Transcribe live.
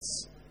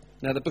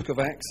Now, the book of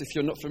Acts, if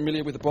you're not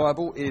familiar with the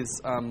Bible, is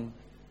in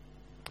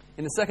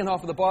the second half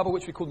of the Bible,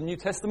 which we call the New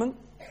Testament,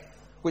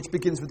 which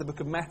begins with the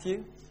book of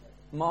Matthew,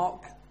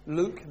 Mark,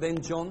 Luke,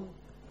 then John.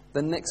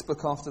 The next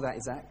book after that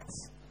is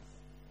Acts.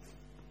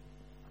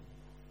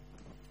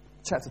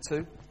 Chapter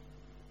 2.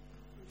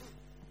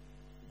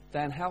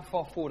 Dan, how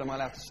far forward am I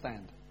allowed to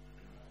stand?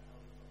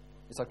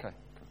 It's okay.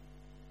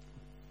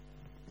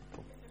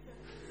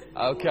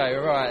 Okay,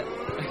 right.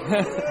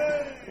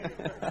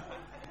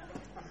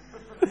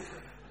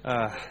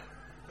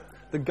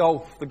 The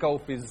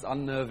golf is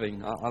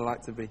unnerving. I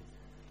like to be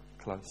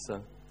close.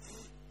 So,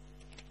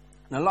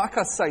 now, like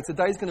I say,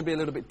 today's going to be a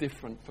little bit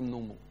different from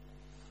normal.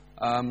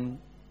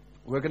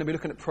 We're going to be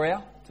looking at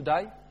prayer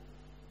today.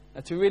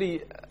 Now, to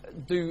really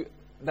do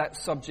that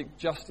subject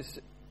justice,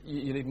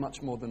 you need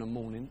much more than a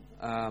morning.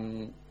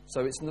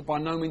 So it's by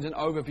no means an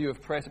overview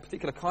of prayer. It's a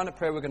particular kind of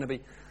prayer we're going to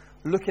be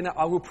looking at.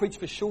 I will preach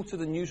for shorter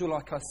than usual,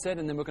 like I said,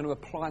 and then we're going to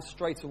apply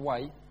straight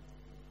away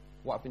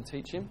what I've been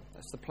teaching.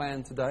 That's the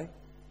plan today.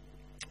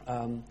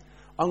 I'm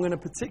going to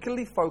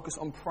particularly focus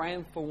on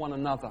praying for one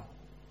another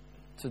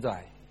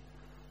today.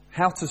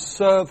 How to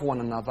serve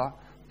one another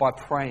by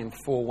praying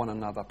for one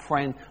another.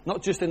 Praying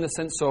not just in the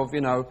sense of,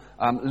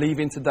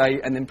 leaving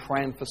today and then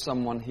praying for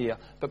someone here,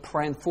 but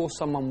praying for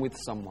someone with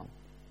someone.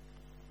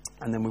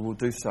 And then we will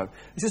do so.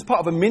 This is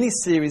part of a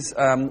mini-series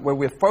where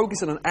we're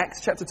focusing on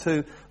Acts chapter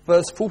 2,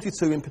 verse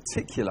 42 in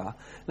particular.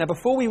 Now,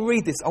 before we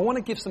read this, I want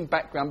to give some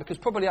background, because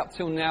probably up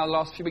till now,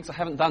 last few weeks, I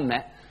haven't done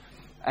that.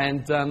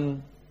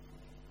 And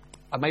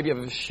I maybe have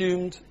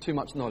assumed too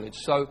much knowledge.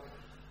 So,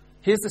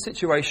 here's the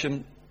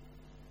situation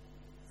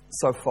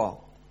so far.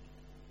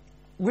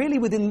 Really,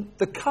 within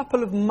the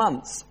couple of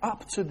months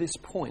up to this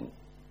point,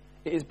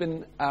 it has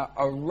been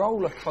a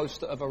roller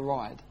coaster of a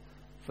ride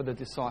for the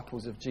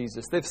disciples of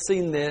Jesus. They've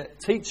seen their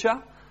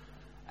teacher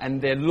and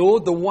their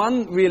Lord, the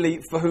one really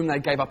for whom they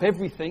gave up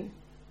everything.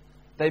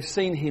 They've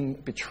seen him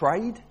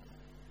betrayed.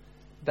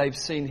 They've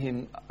seen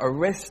him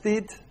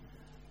arrested.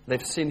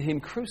 They've seen him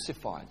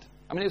crucified.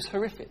 I mean, it was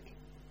horrific.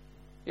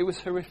 It was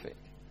horrific.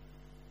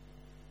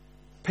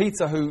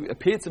 Peter, who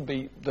appeared to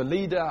be the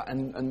leader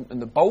and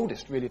the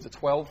boldest, really, of the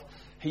 12,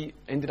 he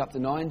ended up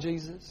denying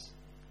Jesus.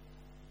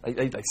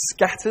 They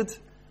scattered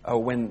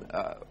when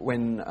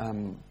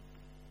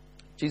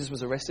Jesus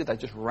was arrested. They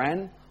just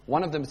ran.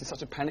 One of them was in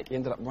such a panic, he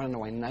ended up running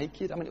away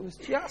naked. I mean, it was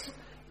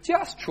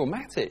just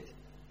traumatic.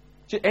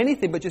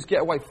 Anything but just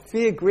get away.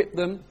 Fear gripped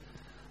them.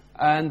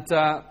 And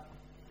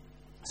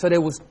so there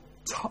was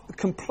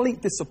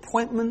complete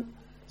disappointment,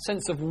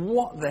 sense of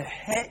what the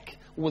heck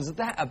was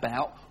that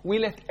about? We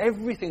left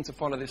everything to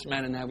follow this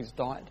man and now he's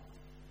died.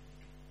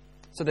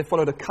 So they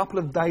followed a couple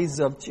of days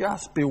of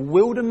just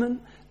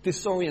bewilderment,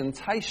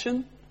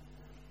 disorientation.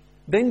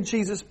 Then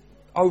Jesus,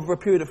 over a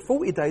period of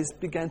 40 days,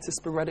 began to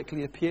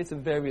sporadically appear to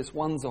various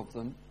ones of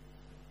them.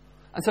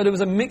 And so there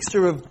was a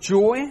mixture of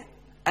joy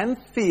and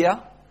fear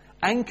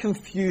and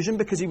confusion,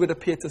 because he would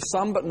appear to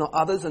some but not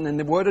others, and then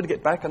the word would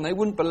get back and they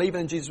wouldn't believe,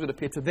 and then Jesus would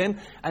appear to them.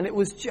 And it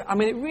was,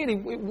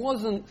 it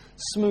wasn't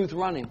smooth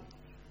running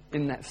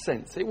in that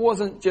sense. It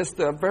wasn't just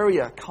a very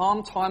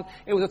calm time.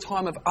 It was a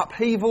time of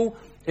upheaval,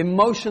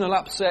 emotional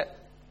upset,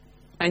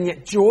 and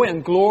yet joy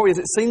and glory, as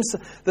it seems,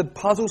 the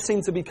puzzles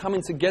seem to be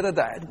coming together.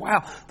 That,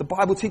 wow, the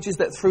Bible teaches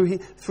that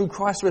through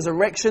Christ's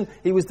resurrection,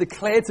 he was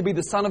declared to be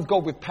the Son of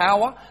God with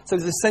power. So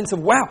there's a sense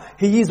of, wow,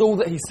 he is all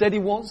that he said he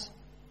was.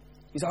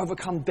 He's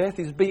overcome death,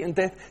 he's beaten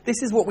death.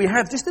 This is what we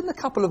have just in a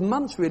couple of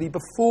months, really,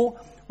 before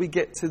we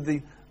get to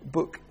the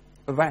book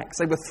of Acts.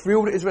 They were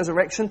thrilled at his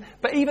resurrection,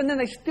 but even then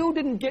they still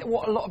didn't get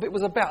what a lot of it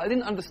was about. They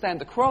didn't understand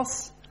the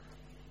cross,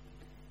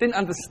 didn't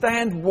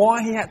understand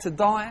why he had to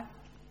die.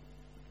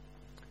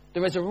 The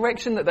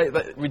resurrection, that they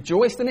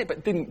rejoiced in it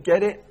but didn't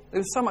get it.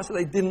 There was so much that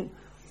they didn't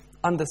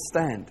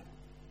understand.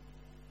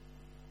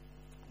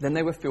 Then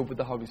they were filled with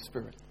the Holy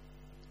Spirit.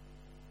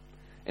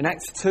 In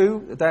Acts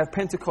 2, the day of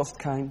Pentecost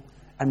came,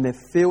 and they're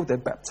filled, they're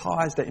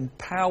baptized, they're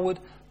empowered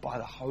by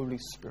the Holy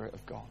Spirit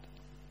of God.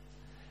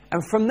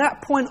 And from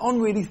that point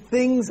on, really,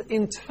 things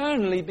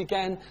internally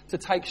began to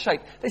take shape.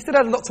 They still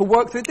had a lot to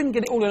work through. They didn't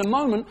get it all in a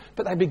moment,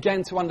 but they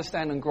began to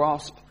understand and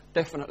grasp,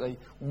 definitely,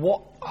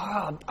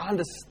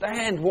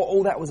 understand what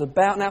all that was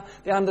about now.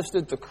 They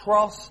understood the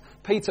cross.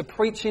 Peter,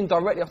 preaching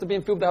directly after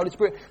being filled with the Holy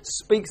Spirit,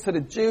 speaks to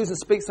the Jews and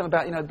speaks to them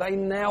about, they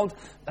nailed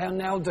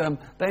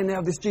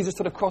this Jesus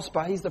to the cross,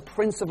 but he's the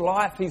Prince of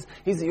Life,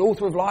 he's the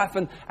author of life,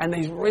 and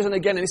he's risen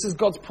again, and this is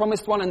God's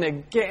promised one, and they're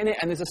getting it,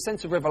 and there's a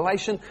sense of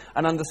revelation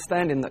and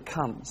understanding that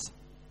comes.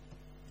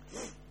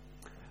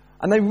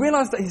 And they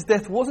realised that his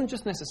death wasn't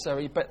just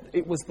necessary, but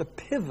it was the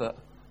pivot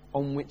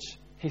on which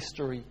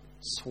history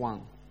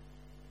swung.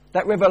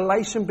 That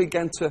revelation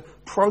began to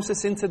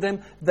process into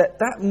them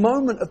that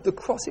moment of the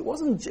cross, it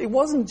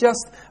wasn't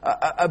just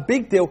a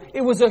big deal,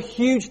 it was a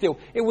huge deal.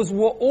 It was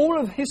what all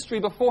of history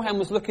beforehand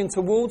was looking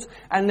towards,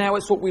 and now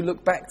it's what we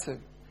look back to.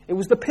 It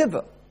was the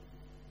pivot.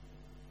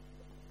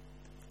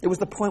 It was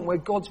the point where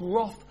God's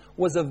wrath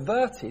was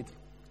averted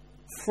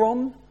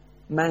from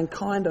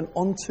mankind and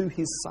onto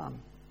his Son.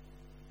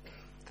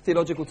 The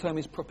theological term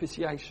is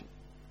propitiation.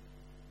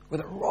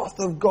 where the wrath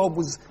of God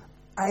was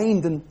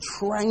aimed and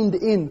trained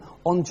in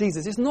on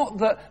Jesus. It's not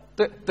that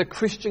the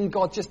Christian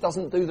God just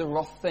doesn't do the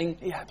wrath thing.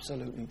 He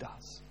absolutely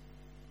does.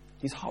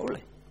 He's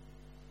holy.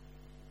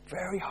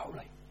 Very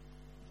holy.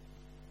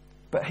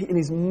 But in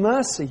his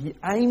mercy, he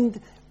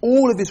aimed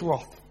all of his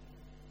wrath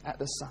at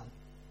the Son,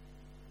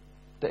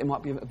 that it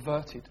might be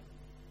averted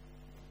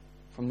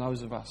from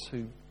those of us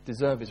who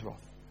deserve his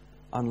wrath,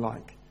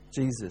 unlike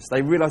Jesus.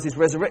 They realised his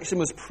resurrection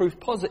was proof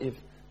positive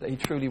that he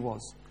truly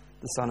was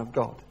the Son of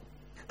God.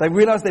 They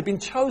realised they'd been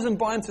chosen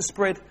by him to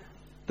spread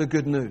the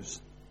good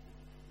news.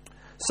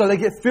 So they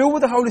get filled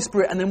with the Holy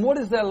Spirit, and then what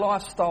does their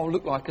lifestyle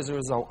look like as a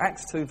result?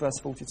 Acts 2 verse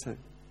 42.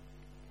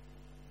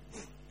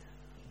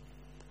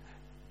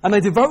 And they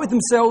devoted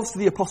themselves to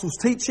the apostles'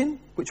 teaching,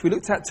 which we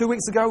looked at 2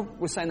 weeks ago.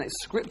 We're saying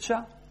that's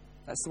Scripture.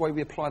 That's the way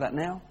we apply that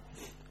now.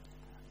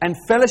 And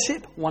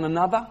fellowship, one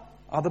another,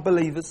 other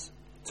believers,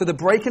 to the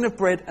breaking of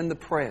bread and the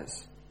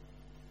prayers.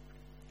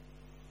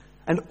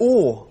 And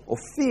awe or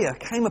fear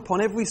came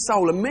upon every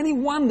soul, and many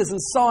wonders and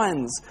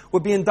signs were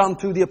being done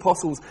through the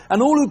apostles.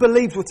 And all who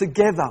believed were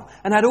together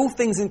and had all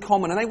things in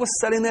common. And they were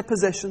selling their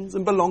possessions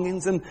and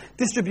belongings and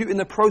distributing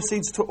the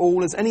proceeds to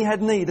all as any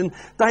had need. And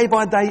day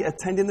by day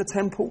attending the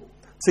temple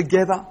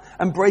together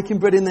and breaking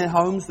bread in their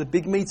homes, the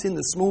big meeting,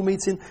 the small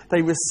meeting.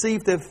 They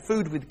received their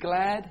food with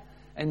glad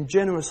and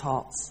generous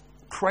hearts,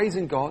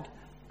 praising God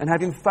and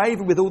having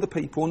favour with all the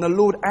people. And the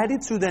Lord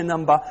added to their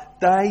number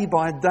day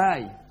by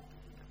day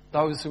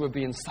those who were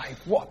being saved.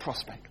 What a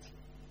prospect.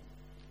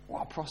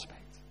 What a prospect.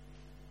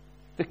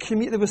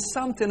 There was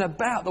something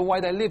about the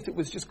way they lived. It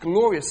was just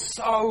glorious.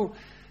 So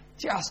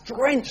just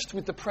drenched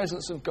with the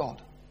presence of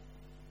God.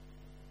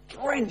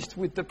 Drenched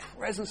with the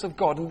presence of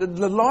God. And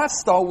the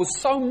lifestyle was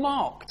so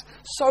marked,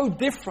 so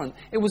different.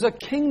 It was a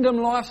kingdom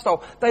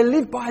lifestyle. They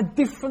lived by a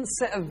different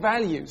set of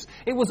values.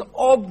 It was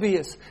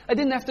obvious. They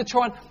didn't have to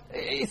try and...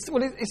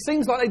 It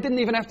seems like they didn't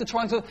even have to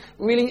try to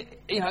really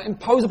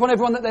impose upon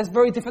everyone that they're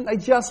very different. They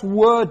just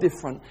were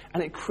different.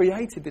 And it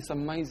created this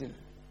amazing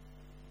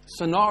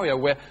scenario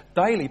where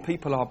daily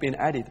people are being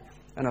added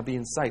and are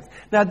being saved.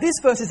 Now this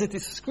verse is a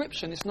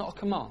description. It's not a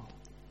command.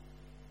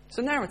 It's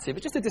a narrative.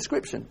 It's just a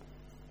description.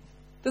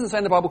 It doesn't say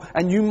in the Bible,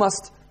 and you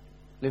must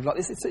live like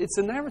this. It's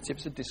a narrative.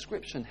 It's a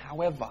description.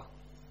 However,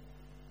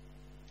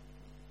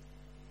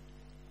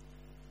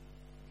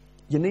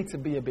 you need to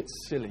be a bit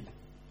silly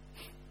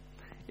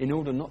in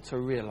order not to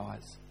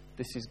realise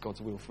this is God's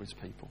will for his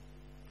people.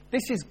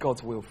 This is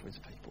God's will for his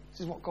people. This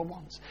is what God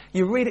wants.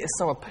 You read it, it's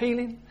so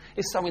appealing,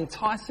 it's so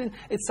enticing,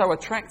 it's so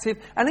attractive.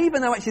 And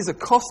even though actually there's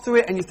a cost to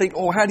it and you think,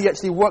 oh, how do you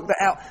actually work that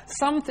out?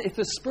 If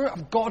the Spirit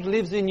of God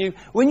lives in you,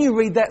 when you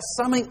read that,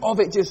 something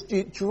of it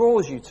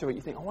draws you to it.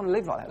 You think, I want to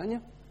live like that, don't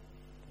you?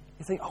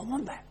 You think, I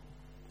want that.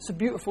 It's a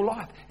beautiful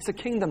life. It's a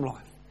kingdom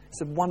life.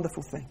 It's a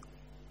wonderful thing.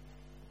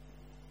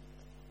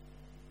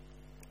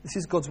 This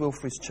is God's will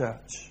for his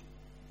church.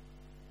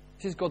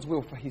 This is God's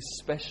will for his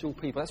special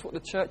people. That's what the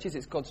church is.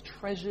 It's God's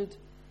treasured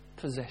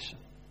possession.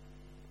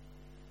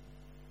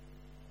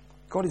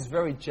 God is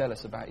very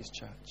jealous about his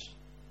church.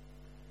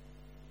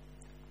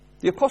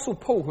 The Apostle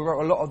Paul, who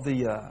wrote a lot of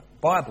the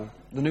Bible,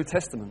 the New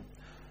Testament,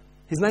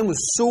 his name was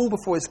Saul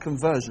before his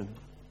conversion,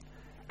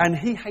 and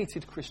he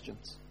hated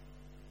Christians.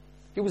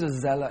 He was a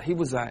zealot. He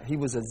was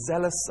a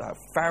zealous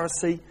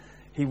Pharisee.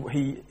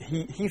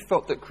 He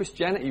felt that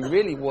Christianity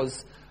really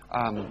was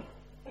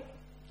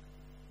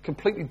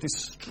completely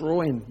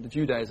destroying the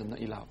Judaism that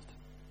he loved.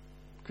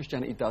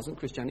 Christianity doesn't.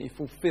 Christianity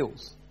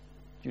fulfills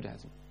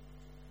Judaism.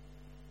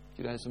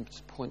 Judaism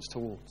points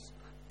towards.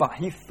 But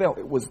he felt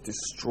it was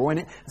destroying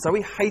it. And so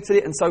he hated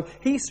it. And so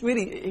he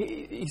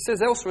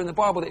says elsewhere in the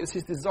Bible that it was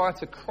his desire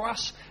to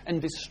crush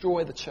and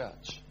destroy the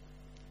church.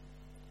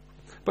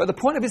 But at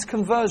the point of his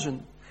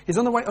conversion, he's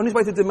on his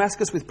way to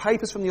Damascus with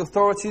papers from the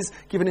authorities,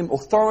 giving him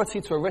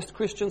authority to arrest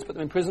Christians, put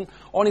them in prison.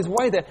 On his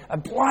way there, a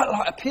bright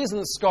light appears in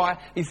the sky.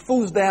 He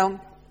falls down.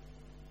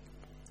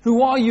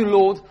 Who are you,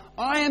 Lord?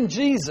 I am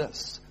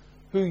Jesus.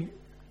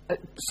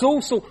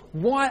 Saul, Saul,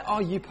 why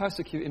are you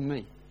persecuting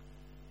me?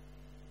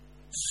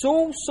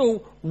 Saul,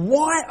 Saul,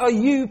 why are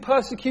you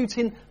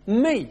persecuting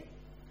me?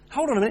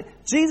 Hold on a minute.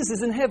 Jesus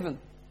is in heaven.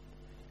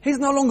 He's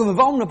no longer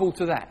vulnerable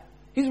to that.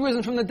 He's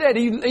risen from the dead.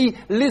 He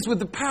lives with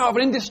the power of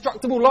an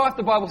indestructible life,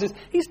 the Bible says.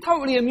 He's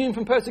totally immune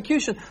from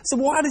persecution. So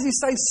why does he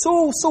say,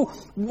 Saul, Saul,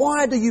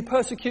 why do you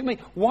persecute me?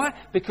 Why?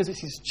 Because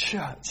it's his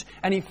church.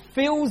 And he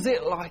feels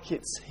it like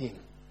it's him.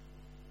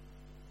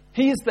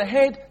 He is the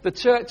head, the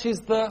church is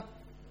the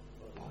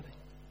body.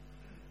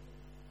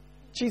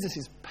 Jesus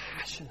is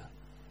passionate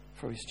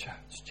for his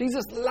church.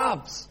 Jesus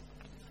loves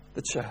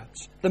the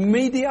church. The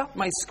media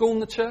may scorn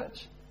the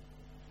church,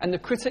 and the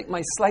critic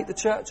may slate the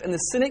church, and the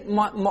cynic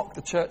might mock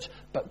the church,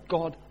 but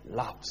God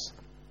loves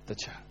the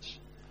church.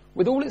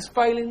 With all its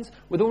failings,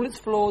 with all its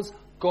flaws,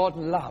 God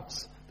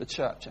loves the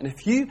church. And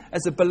if you,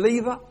 as a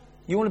believer,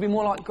 you want to be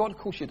more like God, of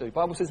course you do. The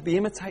Bible says, be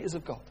imitators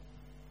of God.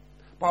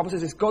 The Bible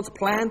says it's God's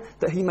plan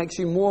that he makes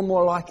you more and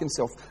more like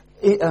himself.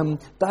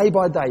 Day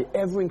by day,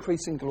 ever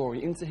increasing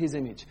glory into his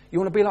image. You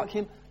want to be like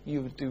him?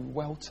 You would do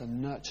well to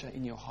nurture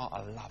in your heart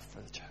a love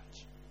for the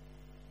church.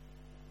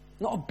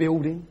 Not a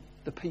building,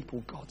 the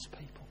people, God's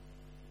people.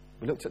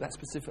 We looked at that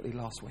specifically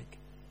last week,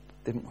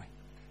 didn't we?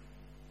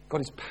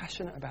 God is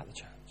passionate about the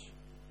church.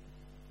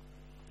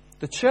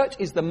 The church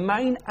is the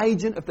main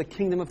agent of the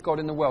kingdom of God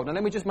in the world. And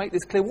let me just make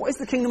this clear. What is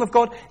the kingdom of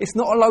God? It's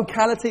not a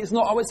locality. It's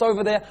not, oh, it's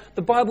over there.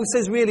 The Bible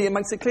says really, it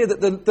makes it clear that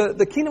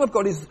the kingdom of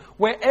God is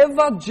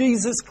wherever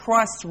Jesus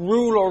Christ's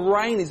rule or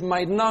reign is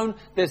made known,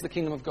 there's the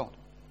kingdom of God.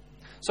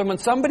 So when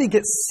somebody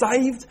gets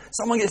saved,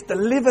 someone gets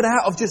delivered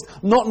out of just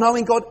not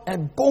knowing God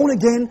and born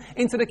again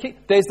into the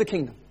kingdom, there's the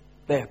kingdom.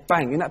 There,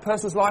 bang. In that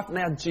person's life,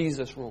 now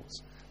Jesus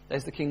rules.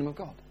 There's the kingdom of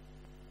God.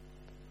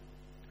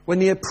 When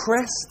the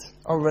oppressed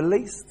are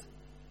released,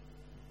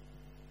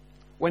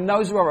 when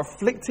those who are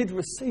afflicted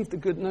receive the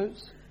good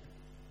news,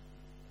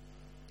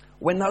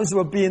 when those who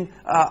are being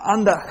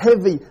under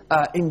heavy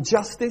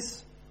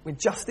injustice, when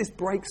justice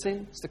breaks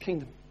in, it's the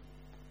kingdom.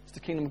 It's the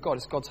kingdom of God.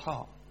 It's God's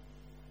heart.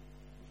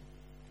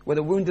 Where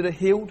the wounded are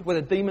healed, where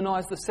the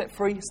demonized are set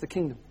free, it's the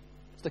kingdom.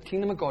 It's the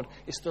kingdom of God.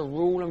 It's the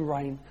rule and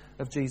reign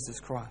of Jesus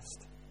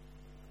Christ.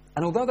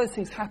 And although those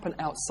things happen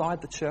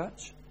outside the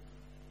church,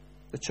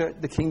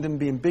 the kingdom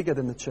being bigger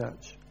than the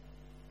church,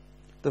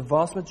 the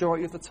vast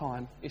majority of the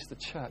time, it's the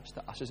church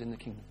that ushers in the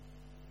kingdom.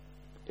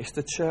 It's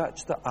the church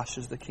that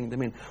ushers the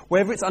kingdom in.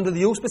 Whether it's under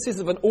the auspices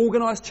of an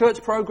organised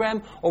church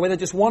program, or whether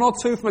just one or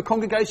two from a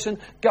congregation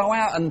go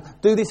out and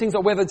do these things,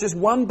 or whether just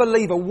one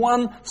believer,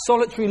 one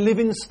solitary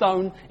living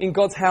stone in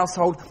God's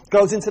household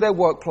goes into their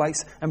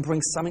workplace and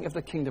brings something of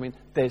the kingdom in,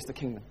 there's the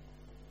kingdom.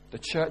 The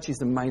church is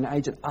the main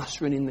agent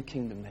ushering in the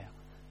kingdom there.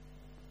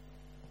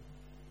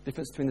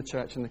 Difference between the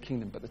church and the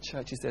kingdom, but the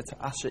church is there to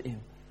usher in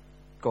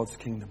God's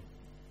kingdom.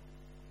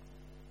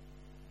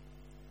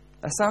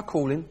 That's our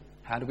calling.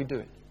 How do we do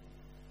it?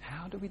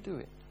 How do we do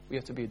it? We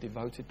have to be a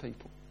devoted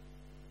people.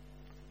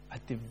 A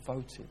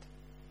devoted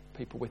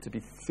people. We're to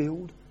be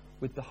filled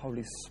with the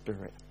Holy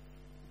Spirit.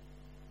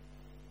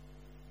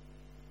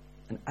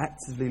 And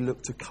actively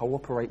look to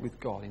cooperate with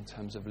God in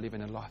terms of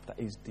living a life that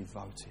is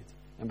devoted.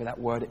 Remember that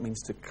word, it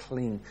means to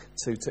cling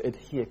to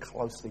adhere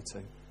closely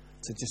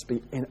to just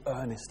be in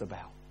earnest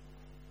about,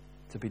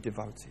 to be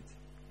devoted.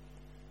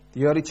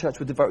 The early church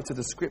were devoted to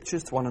the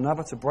scriptures, to one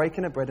another, to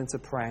breaking of bread and to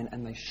praying,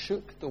 and they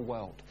shook the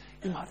world.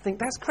 You might think,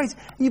 that's crazy.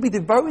 You be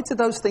devoted to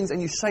those things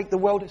and you shake the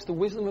world. It's the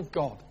wisdom of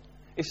God.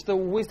 It's the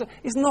wisdom.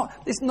 It's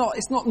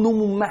not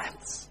normal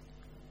maths.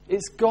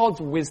 It's God's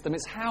wisdom.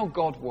 It's how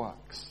God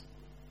works.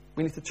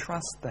 We need to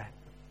trust that.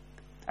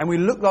 And we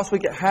looked last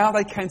week at how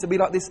they came to be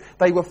like this.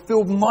 They were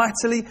filled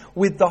mightily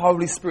with the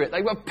Holy Spirit.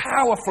 They were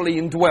powerfully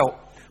indwelt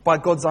by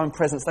God's own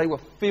presence. They were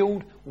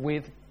filled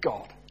with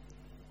God.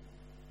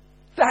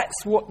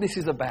 That's what this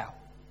is about.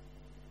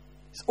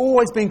 It's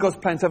always been God's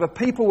plan to have a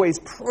people where His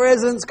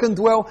presence can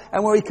dwell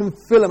and where He can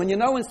fill them. And you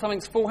know when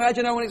something's full. How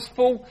do you know when it's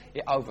full?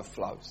 It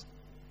overflows.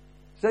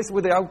 So that's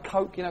with the old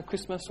Coke,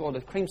 Christmas, or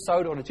the cream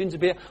soda, or the ginger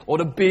beer, or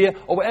the beer,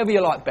 or whatever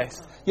you like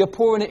best. You're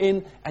pouring it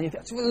in, and you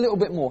think, just a little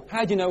bit more.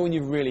 How do you know when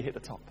you've really hit the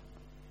top?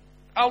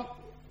 Oh,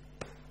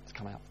 it's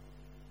come out.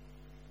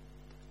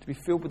 To be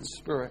filled with the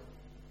Spirit,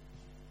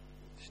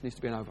 there needs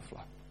to be an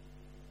overflow.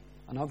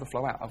 An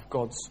overflow out of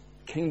God's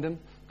kingdom,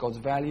 God's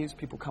values.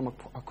 People come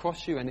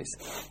across you and it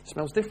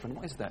smells different.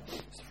 What is that?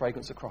 It's the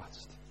fragrance of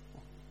Christ.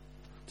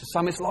 To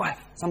some it's life.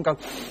 Some go,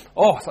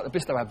 oh, it's like the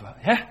Bisto advert,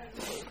 yeah?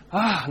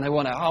 And they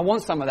want it. Oh, I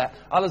want some of that.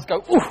 Others go,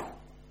 ooh,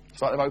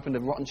 it's like they've opened a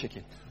rotten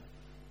chicken.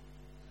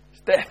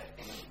 It's death.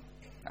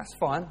 That's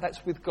fine.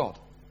 That's with God.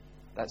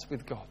 That's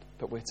with God.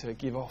 But we're to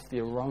give off the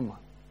aroma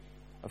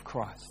of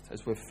Christ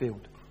as we're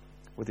filled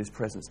with His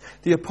presence.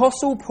 The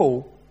Apostle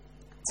Paul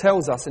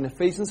tells us in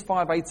Ephesians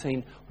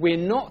 5:18, we're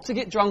not to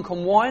get drunk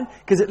on wine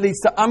because it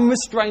leads to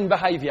unrestrained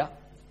behaviour.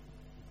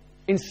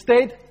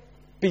 Instead,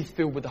 be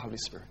filled with the Holy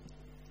Spirit.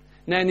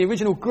 Now, in the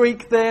original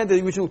Greek there,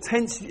 the original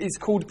tense is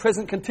called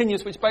present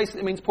continuous, which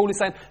basically means Paul is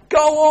saying,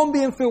 go on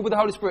being filled with the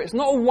Holy Spirit. It's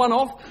not a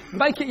one-off.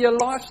 Make it your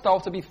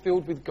lifestyle to be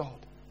filled with God.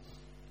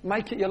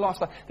 Make it your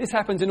lifestyle. This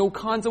happens in all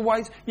kinds of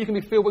ways. You can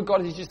be filled with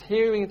God as you're just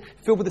hearing,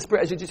 filled with the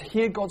Spirit as you just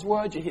hear God's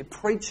word, you hear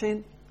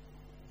preaching.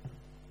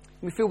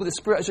 You can be filled with the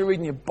Spirit as you're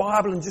reading your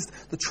Bible and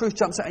just the truth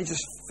jumps out and you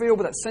just feel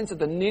with that sense of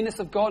the nearness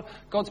of God,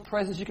 God's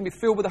presence. You can be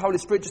filled with the Holy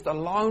Spirit just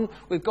alone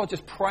with God,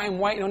 just praying,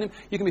 waiting on Him.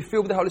 You can be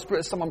filled with the Holy Spirit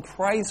as someone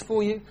prays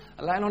for you,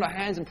 laying on our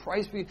hands and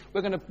prays for you.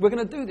 We're going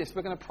to do this.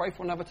 We're going to pray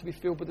for one another to be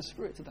filled with the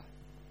Spirit today.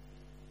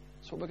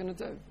 That's what we're going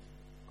to do.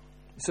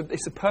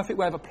 It's a perfect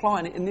way of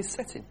applying it in this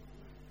setting.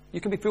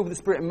 You can be filled with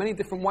the Spirit in many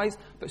different ways,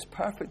 but it's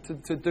perfect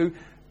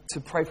to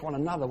pray for one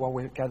another while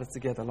we're gathered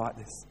together like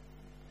this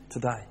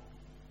today.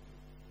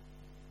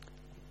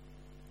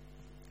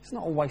 It's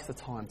not a waste of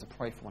time to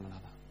pray for one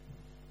another.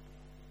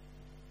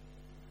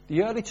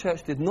 The early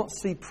church did not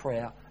see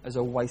prayer as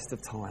a waste of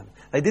time.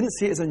 They didn't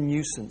see it as a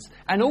nuisance.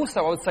 And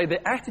also, I would say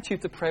their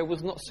attitude to prayer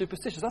was not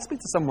superstitious. I spoke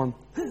to someone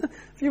a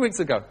few weeks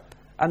ago,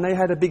 and they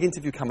had a big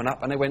interview coming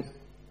up, and they went,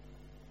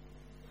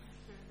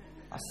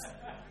 I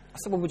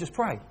said, well, we'll just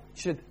pray.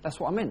 She said, that's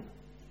what I meant.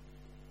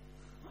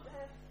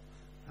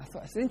 I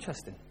thought, that's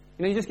interesting.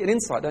 You just get an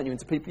insight, don't you,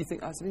 into people. You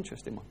think, oh, that's an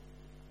interesting one.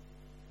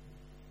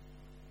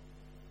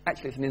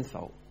 Actually, it's an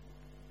insult.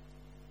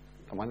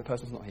 Don't mind the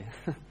person's not here.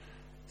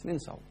 It's an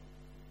insult.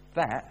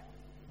 That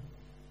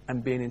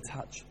and being in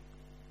touch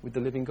with the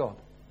living God.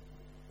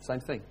 Same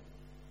thing.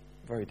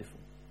 Very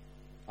different.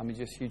 I mean,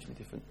 just hugely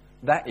different.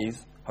 That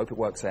is, hope it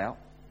works out,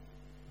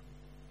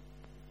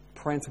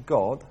 praying to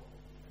God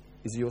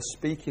is you're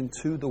speaking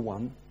to the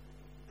one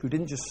who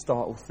didn't just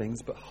start all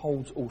things, but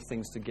holds all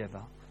things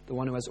together. The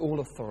one who has all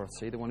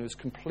authority, the one who is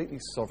completely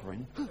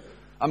sovereign.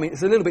 I mean,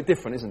 it's a little bit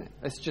different, isn't it?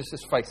 Let's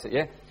face it,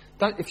 yeah?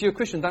 If you're a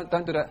Christian, don't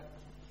do that.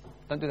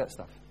 Don't do that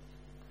stuff.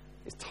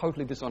 It's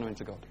totally dishonouring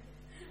to God.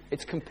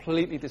 It's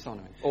completely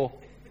dishonouring. Or,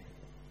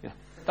 yeah,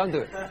 don't do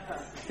it.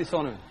 It's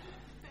dishonouring.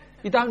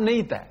 You don't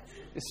need that.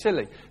 It's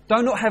silly.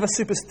 Do not have a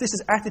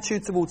superstitious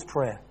attitude towards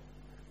prayer.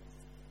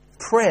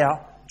 Prayer,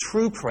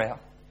 true prayer.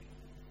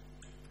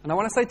 And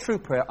when I say true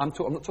prayer, I'm not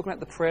talking about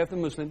the prayer of the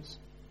Muslims.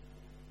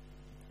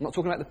 I'm not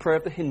talking about the prayer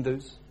of the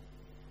Hindus.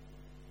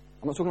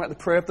 I'm not talking about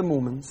the prayer of the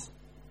Mormons.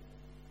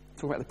 I'm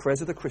talking about the prayers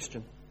of the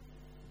Christian.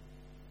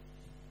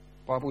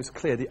 The Bible is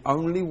clear. The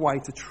only way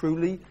to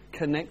truly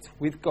connect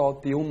with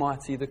God, the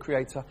Almighty, the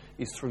Creator,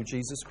 is through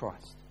Jesus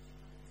Christ.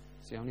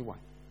 It's the only way.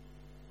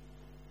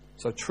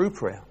 So true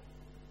prayer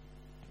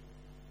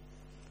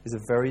is a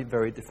very,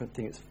 very different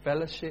thing. It's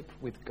fellowship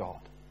with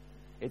God.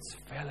 It's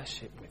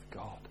fellowship with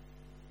God.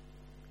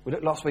 We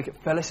looked last week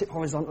at fellowship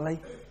horizontally.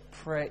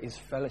 Prayer is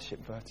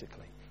fellowship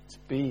vertically. It's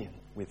being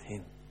with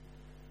Him.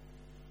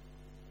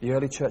 The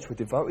early church were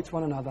devoted to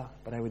one another,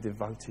 but they were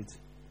devoted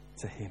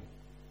to Him.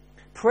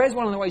 Prayer is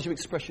one of the ways you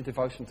express your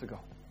devotion to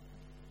God.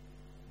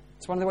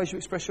 It's one of the ways you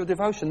express your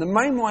devotion. The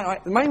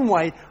main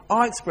way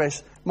I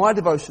express my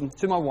devotion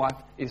to my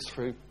wife is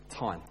through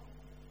time.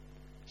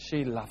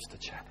 She loves to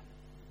chat.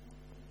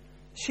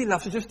 She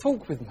loves to just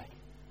talk with me.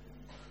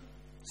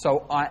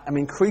 So I am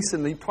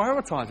increasingly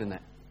prioritising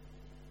that.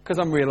 Because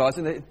I'm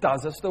realising that it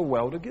does us the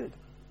world of good.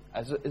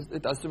 As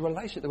it does the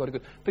relationship the world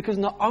of good. Because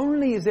not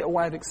only is it a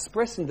way of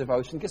expressing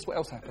devotion, guess what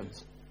else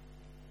happens?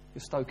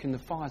 You're stoking the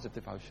fires of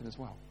devotion as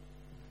well.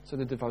 So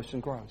the devotion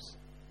grows.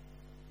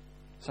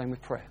 Same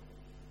with prayer.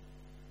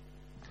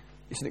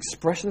 It's an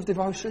expression of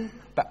devotion,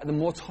 but the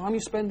more time you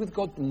spend with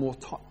God,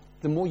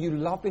 the more you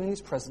love being in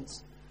His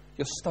presence,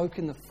 you're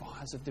stoking the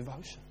fires of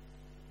devotion.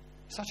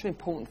 It's such an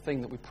important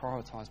thing that we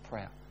prioritise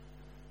prayer.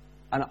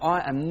 And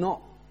I am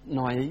not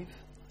naive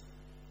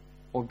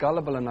or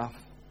gullible enough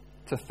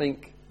to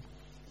think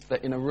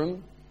that in a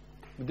room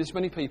with this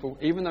many people,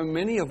 even though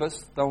many of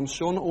us, though I'm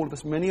sure not all of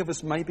us, many of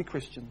us may be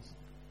Christians,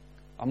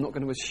 I'm not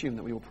going to assume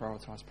that we will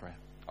prioritise prayer.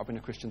 I've been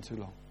a Christian too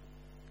long.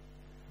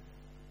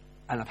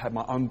 And I've had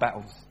my own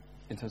battles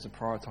in terms of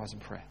prioritising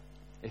prayer.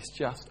 It's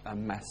just a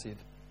massive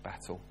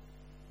battle.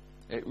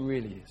 It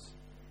really is.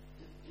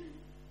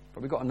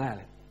 But we've got to nail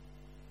it.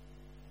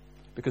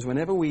 Because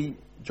whenever we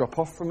drop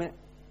off from it,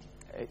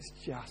 it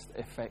just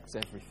affects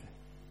everything.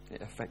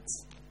 It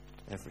affects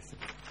everything.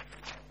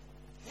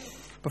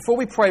 Before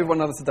we pray with one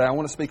another today, I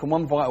want to speak on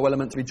one vital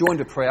element to be joined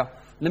with prayer.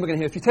 And then we're going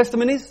to hear a few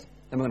testimonies.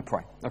 Then we're going to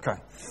pray.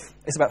 Okay.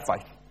 It's about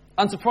faith.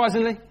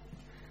 Unsurprisingly,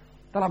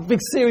 done a big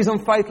series on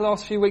faith the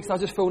last few weeks. And I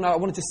just feel now I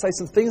want to just say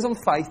some things on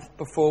faith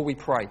before we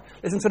pray.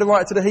 Listen to the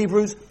writer to the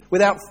Hebrews.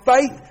 Without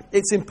faith,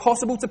 it's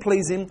impossible to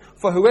please Him.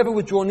 For whoever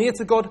would draw near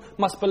to God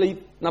must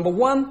believe, number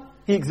one,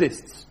 He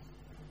exists.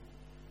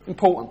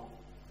 Important.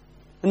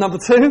 And number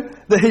two,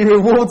 that He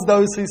rewards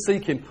those who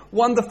seek Him.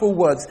 Wonderful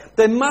words.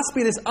 There must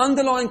be this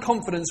underlying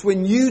confidence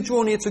when you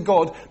draw near to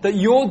God that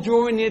you're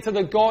drawing near to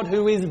the God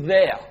who is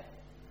there.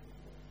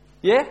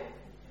 Yeah?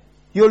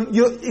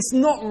 It's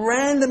not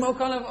random or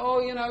kind of,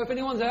 if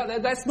anyone's out there,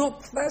 that's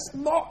not.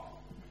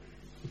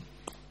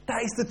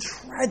 That is the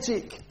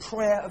tragic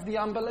prayer of the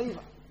unbeliever.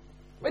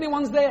 If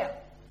anyone's there,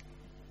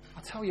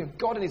 I tell you,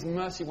 God in His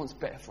mercy wants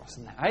better for us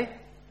than that, eh?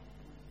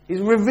 He's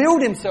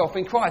revealed Himself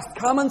in Christ.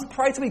 Come and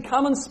pray to me.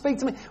 Come and speak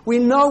to me. We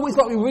know what He's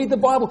like. We read the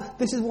Bible.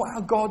 This is what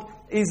our God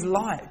is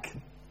like.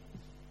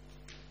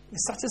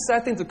 It's such a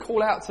sad thing to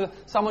call out to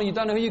someone you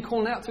don't know who you're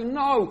calling out to.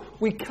 No,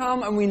 we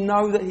come and we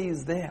know that He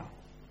is there.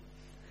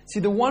 See,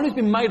 the one who's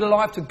been made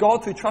alive to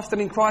God through trusting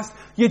in Christ,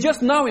 you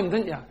just know Him,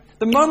 don't you?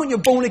 The moment you're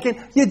born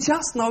again, you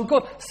just know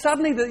God.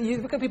 Suddenly, you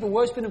look at people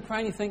worshipping and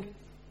praying, you think,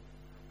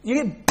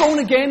 you get born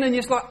again and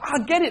you're just like, I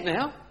get it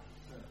now.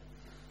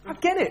 I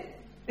get it.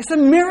 It's a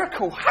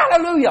miracle.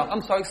 Hallelujah.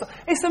 I'm so excited.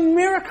 It's a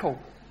miracle.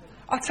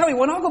 I tell you,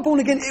 when I got born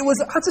again, it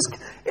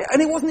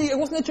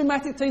wasn't a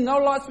dramatic thing. No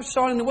lights were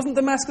shining. It wasn't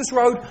Damascus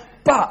Road.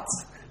 But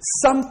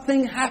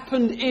something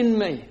happened in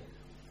me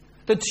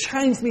that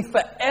changed me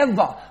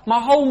forever. My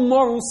whole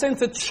moral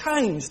centre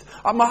changed.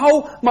 I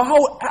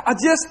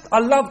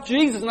love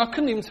Jesus, and I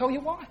couldn't even tell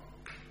you why.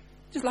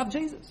 I just love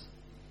Jesus.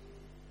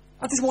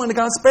 I just wanted to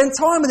go and spend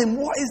time with Him.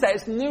 What is that?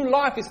 It's new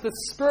life. It's the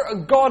Spirit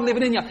of God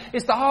living in you.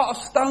 It's the heart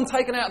of stone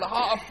taken out, the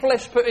heart of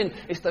flesh put in.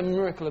 It's the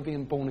miracle of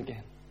being born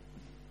again.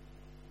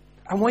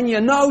 And when you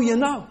know, you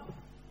know.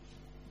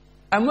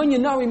 And when you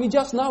know Him, you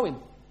just know Him.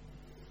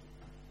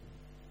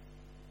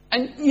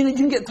 And you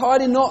can get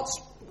tied in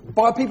knots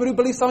by people who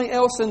believe something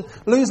else and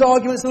lose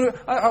arguments.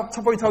 I've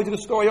probably told you the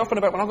story often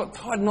about when I got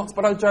tied in knots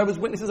by those Jehovah's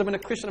Witnesses. I've been a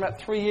Christian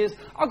about 3 years.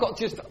 I got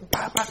just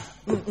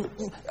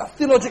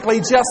theologically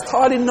just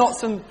tied in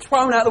knots and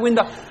thrown out the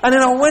window. And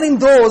then I went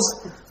indoors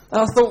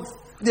and I thought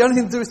the only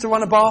thing to do is to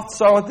run a bath.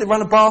 So I did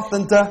run a bath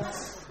and I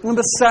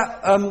remember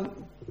sat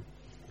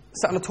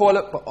on the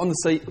toilet, but on the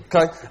seat,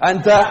 okay,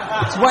 and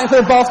just waiting for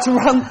the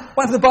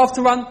bath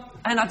to run,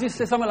 and I just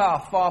said something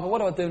like, "Oh, Father, what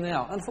do I do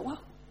now?" And I thought,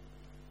 well,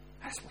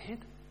 that's weird.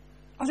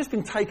 I've just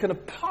been taken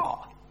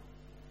apart.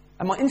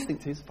 And my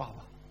instinct is,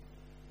 Father.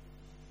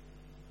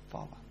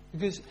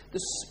 Because the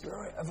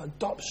spirit of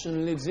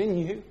adoption lives in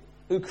you,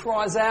 who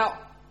cries out,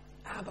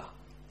 Abba,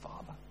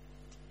 Father.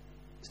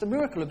 It's the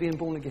miracle of being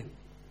born again.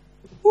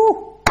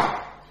 Woo!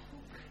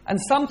 And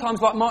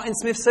sometimes, like Martin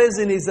Smith says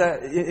in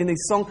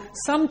his song,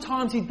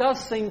 sometimes he does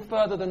seem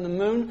further than the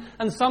moon,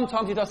 and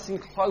sometimes he does seem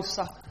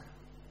closer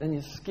than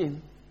your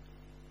skin.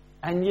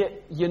 And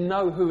yet you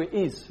know who it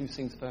is who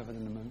seems further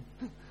than the moon.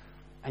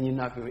 And you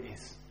know who it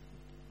is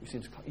who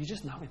seems close. You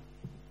just know him.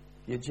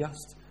 You're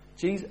just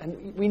Jesus.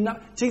 And we know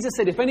Jesus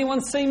said, if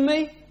anyone's seen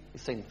me,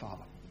 he's seen the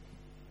Father.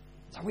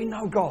 So we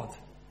know God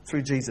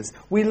through Jesus.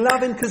 We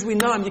love him because we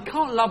know him. You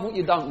can't love what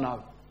you don't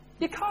know.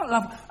 You can't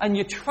love, and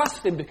you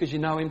trust him because you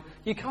know him.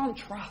 You can't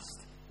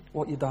trust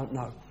what you don't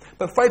know.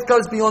 But faith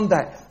goes beyond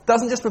that.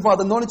 Doesn't just provide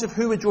the knowledge of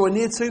who we're drawing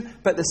near to,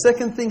 but the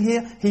second thing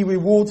here, he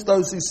rewards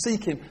those who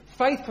seek him.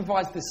 Faith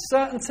provides this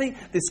certainty,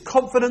 this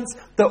confidence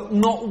that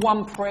not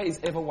one prayer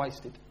is ever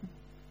wasted.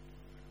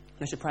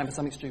 Unless you're praying for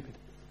something stupid.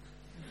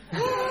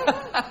 And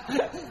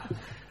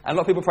a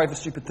lot of people pray for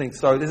stupid things,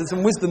 so there's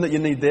some wisdom that you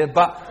need there,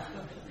 but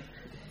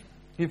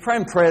if you're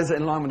praying prayers that are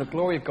in line with the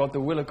glory of God,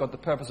 the will of God, the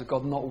purpose of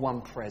God, not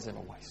one prayer is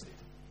ever wasted.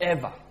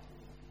 Ever.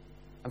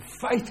 And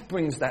faith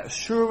brings that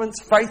assurance,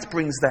 faith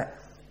brings that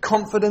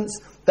confidence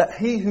that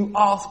he who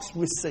asks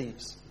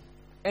receives.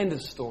 End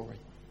of story.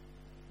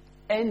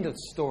 End of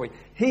story.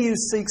 He who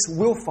seeks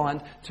will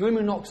find. To him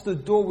who knocks, the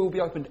door will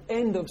be opened.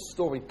 End of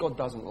story. God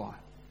doesn't lie.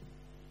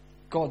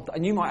 God,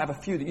 and you might have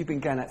a few that you've been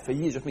going at for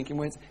years. You're thinking,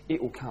 well,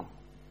 it will come.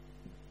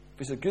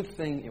 If it's a good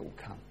thing, it will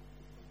come.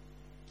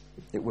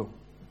 It will.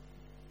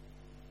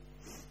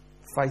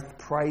 Faith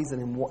prays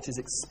and then watches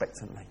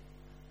expectantly.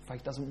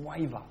 Faith doesn't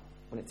waver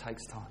when it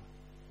takes time.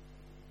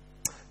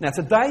 Now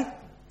today,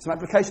 some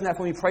application now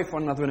for when we pray for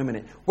one another in a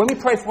minute. When we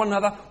pray for one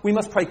another, we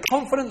must pray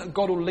confident that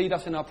God will lead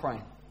us in our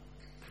praying.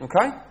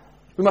 Okay?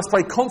 We must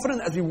pray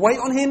confident as we wait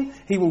on him.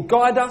 He will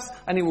guide us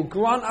and he will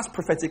grant us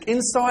prophetic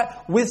insight,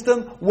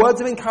 wisdom,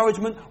 words of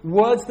encouragement,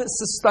 words that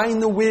sustain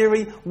the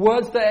weary,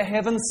 words that are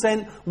heaven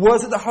sent,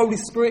 words that the Holy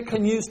Spirit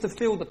can use to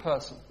fill the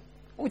person.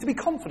 I want you to be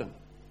confident.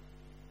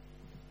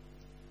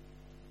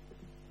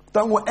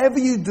 Don't whatever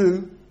you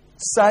do,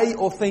 say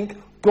or think,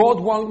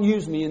 God won't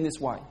use me in this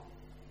way.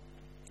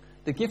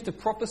 The gift of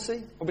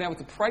prophecy, or being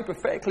able to pray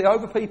prophetically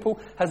over people,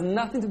 has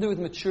nothing to do with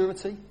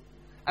maturity.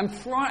 And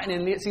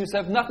frighteningly, it seems to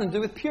have nothing to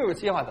do with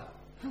purity either.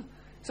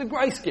 It's a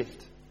grace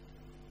gift.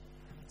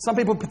 Some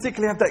people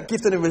particularly have that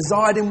gift in a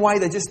residing way.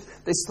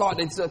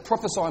 They're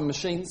prophesying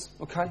machines,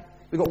 okay?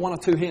 We've got one or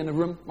two here in the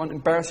room, won't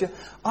embarrass you.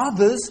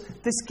 Others,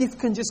 this gift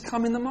can just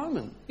come in the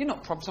moment. You're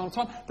not prophesying all the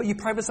time, but you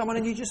pray for someone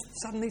and you just,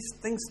 suddenly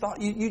things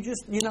start,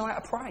 you know how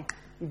to pray.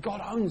 And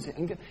God owns it.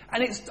 And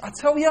I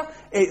tell you,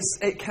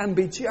 it can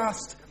be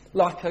just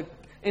like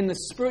in the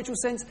spiritual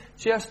sense,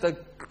 just a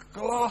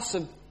glass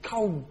of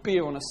cold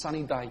beer on a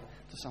sunny day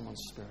to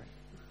someone's spirit.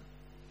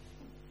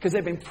 Because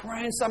they've been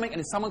praying something and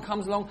then someone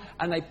comes along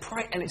and they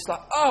pray and it's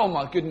like, oh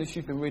my goodness,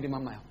 you've been reading my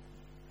mail.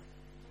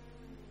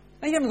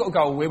 Now you haven't got to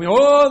go with me,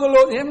 oh the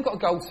Lord, you haven't got to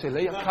go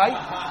silly, okay?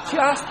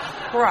 Just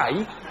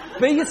pray,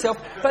 be yourself,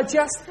 but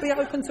just be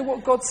open to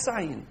what God's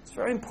saying. It's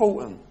very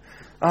important.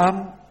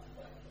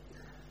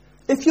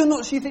 If you're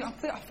not sure, you think,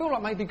 I feel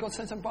like maybe God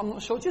said something, but I'm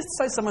not sure, just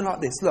say something like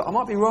this. Look, I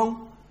might be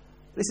wrong.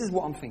 This is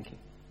what I'm thinking.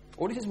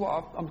 Or this is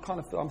what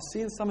I'm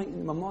seeing something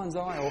in my mind's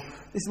eye, or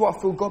this is what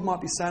I feel God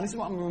might be saying, this is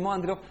what I'm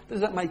reminded of.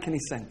 Does that make any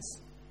sense?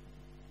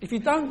 If you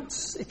don't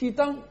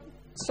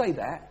say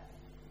that,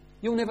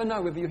 you'll never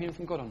know whether you're hearing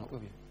from God or not,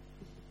 will you?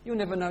 You'll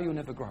never know, you'll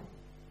never grow.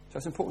 So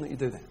it's important that you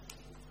do that.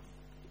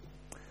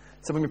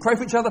 So when we pray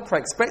for each other, pray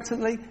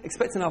expectantly,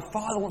 expecting our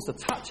Father wants to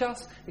touch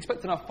us,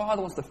 expecting our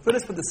Father wants to fill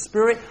us with the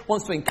Spirit,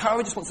 wants to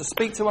encourage us, wants to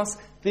speak to us.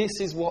 This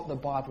is what the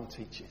Bible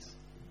teaches.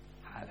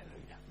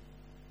 Hallelujah.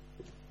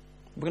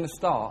 We're going to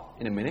start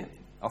in a minute,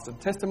 after the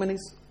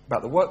testimonies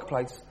about the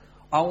workplace.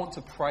 I want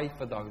to pray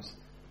for those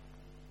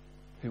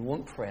who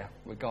want prayer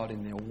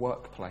regarding their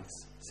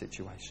workplace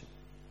situation.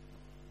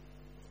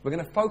 We're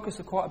going to focus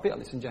quite a bit on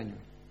this in January.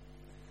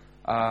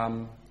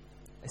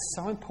 It's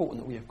so important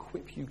that we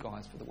equip you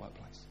guys for the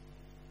workplace.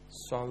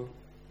 So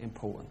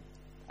important.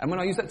 And when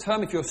I use that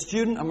term, if you're a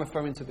student, I'm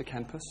referring to the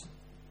campus.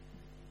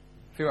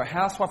 If you're a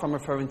housewife, I'm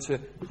referring to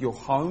your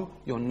home,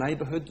 your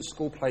neighbourhood, the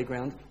school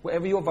playground.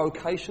 Whatever your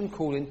vocation,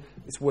 calling,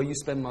 it's where you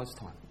spend most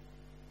time.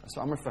 That's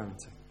what I'm referring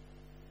to.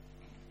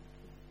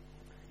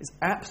 It's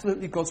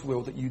absolutely God's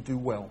will that you do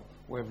well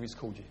wherever He's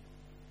called you.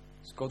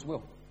 It's God's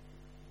will.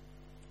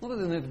 Not that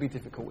there'll never be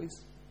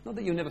difficulties. Not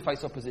that you'll never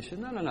face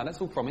opposition. No, that's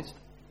all promised.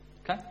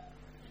 Okay?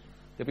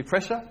 There'll be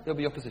pressure, there'll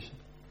be opposition.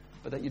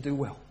 But that you do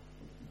well.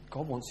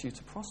 God wants you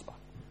to prosper.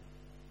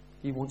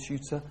 He wants you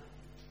to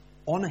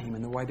honour him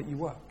in the way that you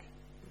work.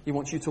 He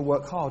wants you to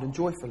work hard and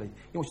joyfully.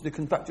 He wants you to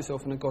conduct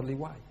yourself in a godly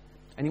way.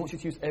 And he wants you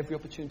to use every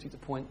opportunity to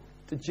point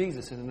to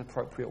Jesus in an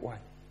appropriate way.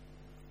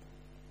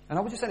 And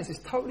I would just say this is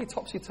totally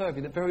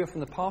topsy-turvy that very often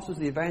the pastors,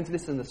 the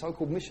evangelists and the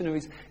so-called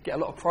missionaries get a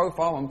lot of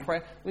profile and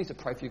prayer. We need to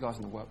pray for you guys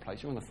in the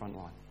workplace. You're on the front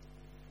line.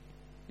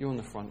 You're on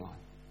the front line.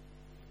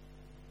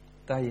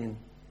 Day in,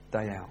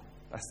 day out.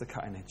 That's the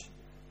cutting edge.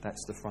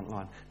 That's the front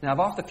line. Now, I've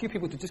asked a few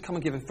people to just come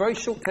and give a very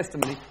short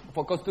testimony of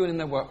what God's doing in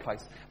their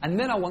workplace. And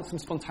then I want some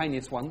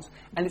spontaneous ones.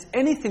 And it's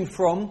anything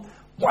from,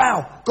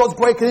 wow, God's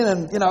breaking in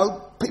and,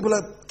 people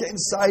are getting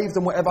saved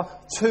and whatever,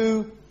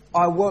 to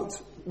I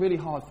worked really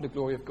hard for the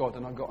glory of God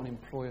and I got an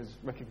employer's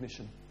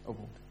recognition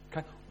award.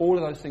 Okay? All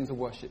of those things are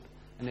worship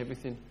and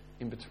everything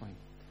in between.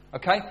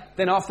 Okay?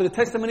 Then after the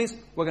testimonies,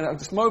 we're going to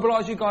just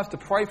mobilise you guys to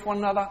pray for one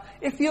another.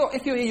 If you're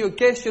here, you're a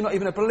guest, you're not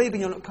even a believer,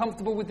 you're not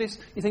comfortable with this,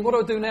 you think, what do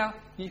I do now?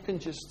 You can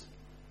just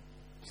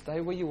stay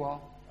where you are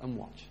and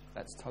watch.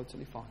 That's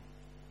totally fine.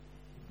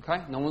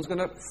 Okay? No one's going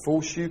to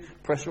force you,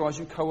 pressurise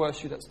you,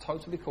 coerce you. That's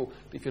totally cool.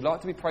 But if you'd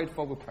like to be prayed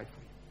for, we'll pray for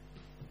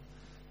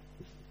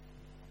you.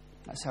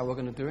 That's how we're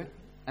going to do it.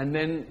 And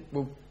then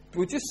we'll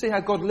just see how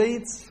God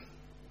leads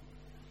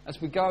as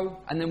we go.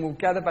 And then we'll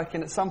gather back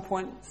in at some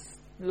point,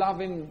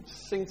 love him,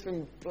 sing to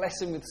him,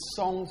 bless him with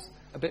songs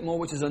a bit more,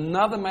 which is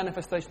another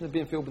manifestation of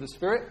being filled with the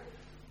Spirit.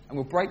 And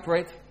we'll break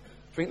bread,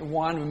 drink the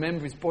wine,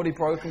 remember his body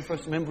broken for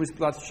us, remember his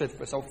blood shed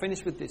for us. I'll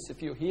finish with this.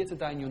 If you're here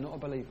today and you're not a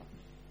believer,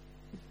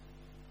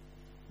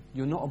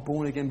 you're not a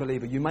born-again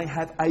believer, you may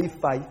have a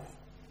faith,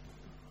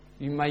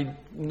 you may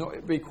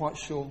not be quite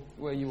sure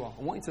where you are.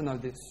 I want you to know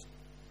this,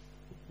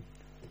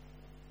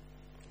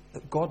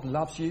 that God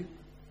loves you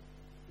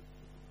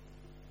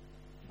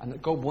and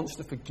that God wants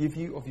to forgive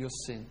you of your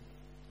sin.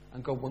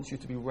 And God wants you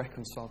to be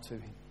reconciled to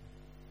him.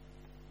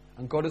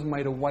 And God has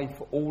made a way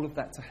for all of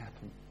that to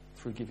happen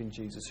through giving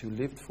Jesus, who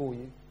lived for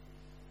you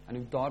and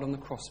who died on the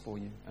cross for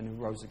you and who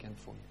rose again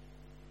for you.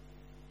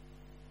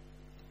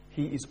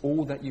 He is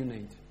all that you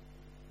need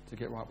to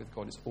get right with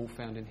God. It's all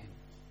found in him.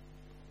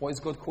 What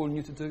is God calling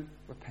you to do?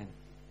 Repent.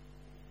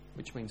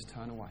 Which means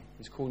turn away.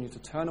 He's calling you to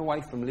turn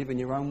away from living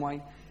your own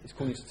way. He's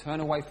calling you to turn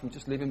away from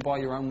just living by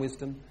your own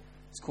wisdom.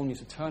 He's calling you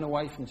to turn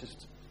away from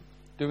just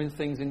doing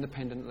things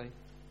independently.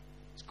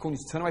 It's calling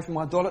you to turn away from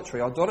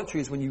idolatry.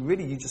 Idolatry is when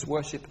you just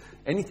worship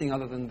anything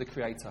other than the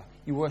Creator.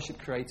 You worship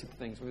created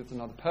things, whether it's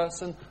another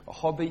person, a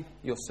hobby,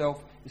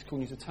 yourself. He's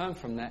calling you to turn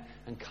from that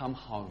and come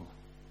home.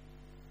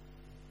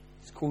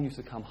 He's calling you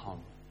to come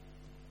home.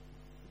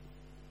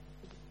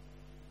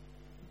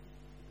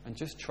 And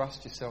just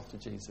trust yourself to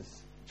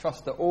Jesus.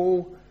 Trust that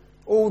all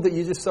that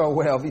you're just so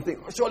aware of, you think,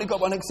 surely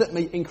God won't accept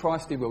me. In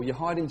Christ he will. You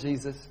hide in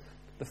Jesus.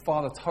 The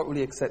Father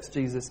totally accepts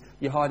Jesus.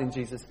 You hide in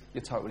Jesus.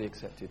 You're totally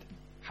accepted.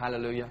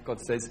 Hallelujah.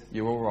 God says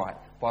you're all right.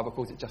 The Bible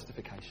calls it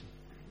justification.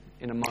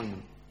 In a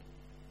moment,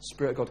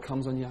 Spirit of God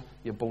comes on you,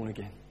 you're born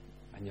again,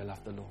 and you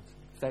love the Lord.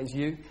 If that is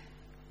you,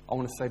 I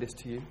want to say this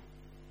to you.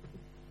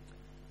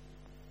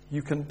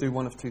 You can do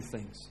one of two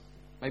things.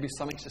 Maybe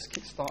something's just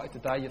kick-started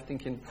today. You're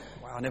thinking,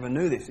 wow, I never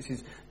knew this. This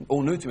is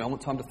all new to me. I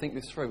want time to think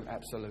this through.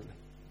 Absolutely.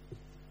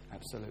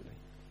 Absolutely.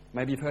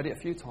 Maybe you've heard it a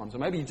few times. Or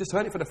maybe you just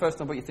heard it for the first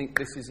time, but you think,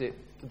 this is it.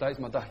 Today's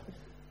my day.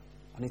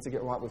 I need to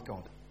get right with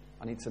God.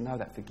 I need to know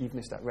that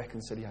forgiveness, that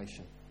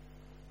reconciliation.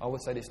 I will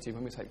say this to you.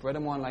 When we take bread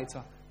and wine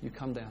later, you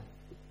come down.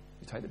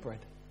 You take the bread.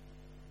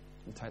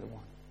 You take the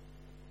wine.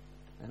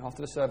 And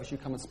after the service, you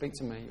come and speak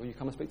to me, or you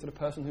come and speak to the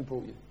person who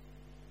brought you.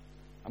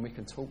 And we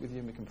can talk with you,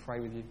 and we can pray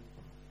with you.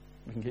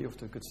 We can get you off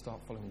to a good start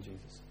following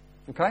Jesus.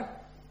 Okay?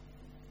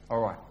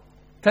 All right.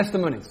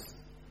 Testimonies.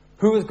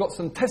 Who has got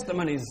some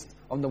testimonies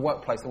on the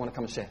workplace they want to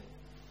come and share?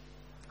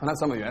 I know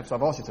some of you have, so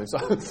I've asked you to. So,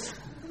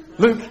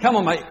 Luke, come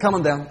on, mate. Come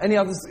on down. Any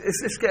others?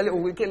 Let's get a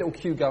little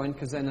queue going,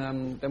 because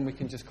then we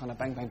can just kind of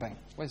bang, bang, bang.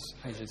 Where's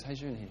Jesus?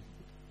 How's you in here?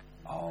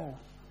 Oh.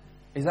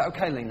 Is that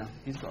okay, Lena?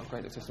 He's got a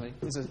great testimony.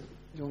 Do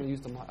you want to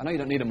use the mic? I know you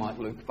don't need a mic,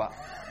 Luke, but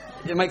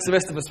it makes the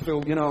rest of us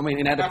feel,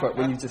 inadequate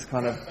when you just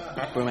kind of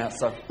boom out.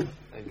 So, there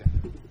you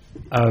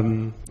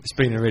go. It's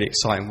been a really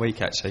exciting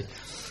week, actually.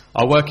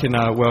 I work in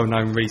a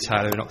well-known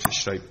retailer in Oxford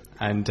Street,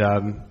 and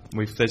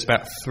there's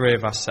about 3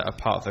 of us that are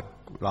part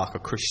of a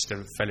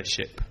Christian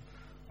fellowship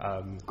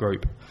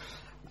group.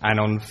 And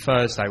on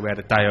Thursday we had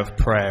a day of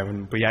prayer,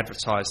 and we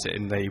advertised it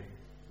in the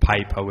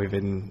paper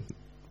within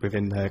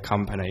the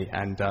company,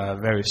 and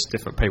various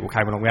different people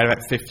came along. We had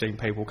about 15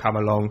 people come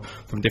along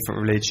from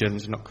different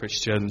religions, not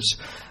Christians,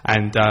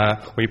 and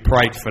we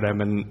prayed for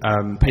them,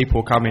 and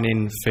people coming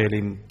in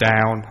feeling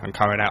down and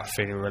coming out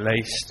feeling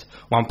released.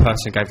 One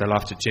person gave their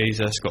life to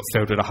Jesus, got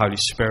filled with the Holy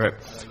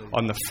Spirit.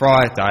 On the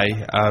Friday,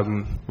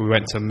 we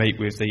went to meet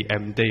with the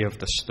MD of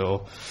the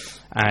store,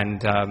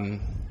 and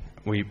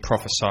we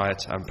prophesied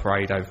and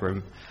prayed over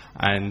him.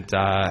 And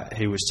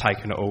he was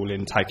taking it all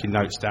in, taking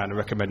notes down and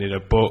recommending a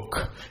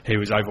book. He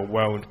was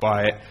overwhelmed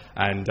by it,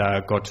 and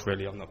God's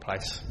really on the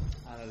place.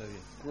 Hallelujah.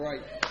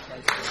 Great.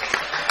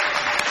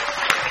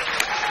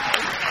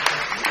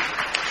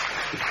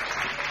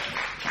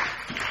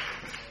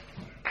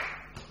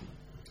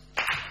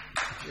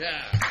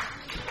 Yeah.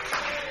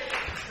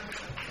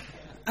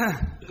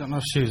 Got my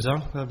shoes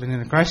on. I've been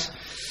in a crash.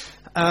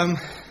 Right,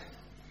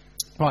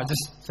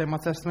 just say my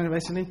testimony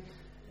basically.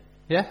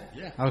 Yeah?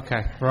 Yeah.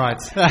 Okay, right.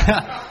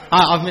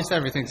 I've missed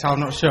everything, so I'm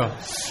not sure.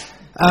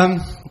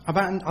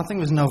 About, I think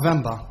it was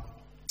November,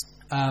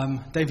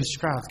 David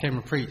Stroud came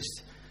and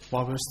preached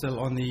while we were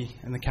still in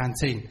the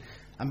canteen.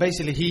 And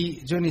basically,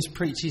 during his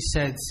preach, he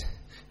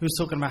was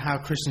talking about how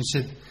Christians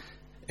should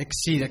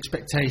exceed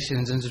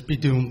expectations and just be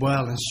doing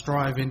well and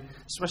striving,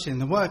 especially in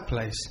the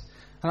workplace.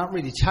 And that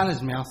really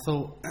challenged me. I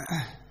thought,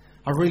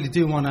 I really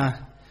do want to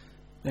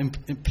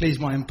please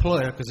my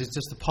employer, because it's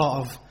just a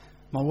part of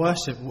my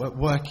worship,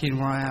 working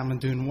where I am and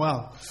doing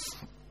well.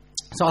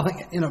 So I think,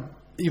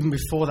 even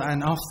before that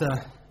and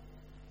after,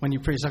 when you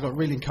preached, I got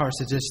really encouraged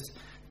to just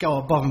go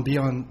above and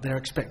beyond their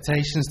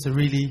expectations, to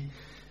really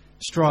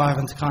strive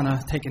and to kind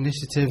of take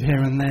initiative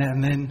here and there.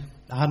 And then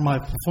I had my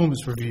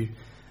performance review,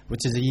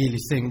 which is a yearly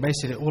thing.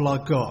 Basically, all I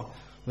got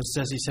was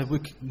just, he said,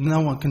 no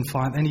one can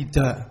find any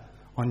dirt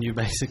on you,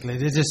 basically.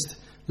 They just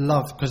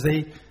love, because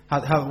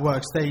how it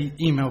works, they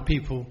email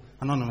people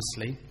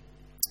anonymously,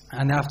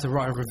 and they have to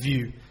write a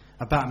review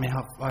about me,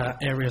 how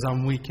areas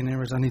I'm weak in,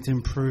 areas I need to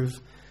improve,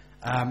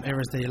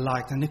 areas they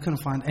liked, and they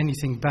couldn't find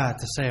anything bad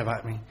to say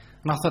about me.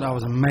 And I thought that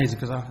was amazing,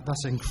 because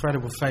that's an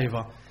incredible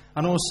favour.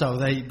 And also,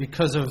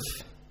 because of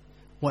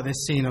what they've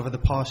seen over the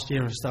past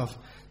year and stuff,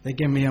 they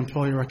gave me an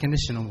Employee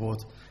Recognition Award,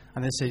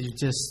 and they said,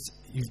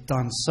 you've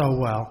done so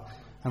well,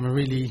 and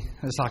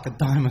it's like a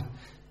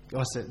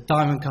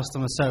diamond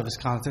customer service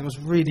kind of thing.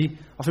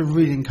 I feel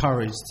really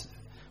encouraged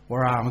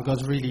where I am, and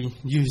God's really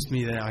used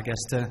me there, I guess,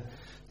 to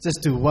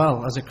just do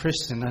well as a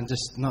Christian, and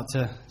just not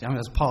to,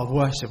 as part of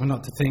worship, and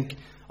not to think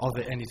of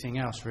it anything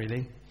else,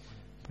 really.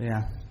 But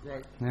yeah.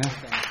 Great. Yeah.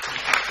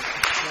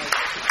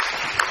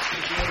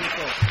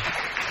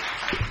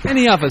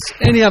 Any others?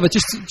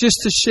 Just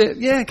to share?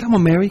 Yeah, come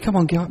on, Mary. Come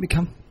on, get up, you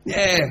come.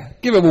 Yeah,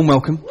 give her a warm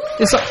welcome.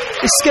 It's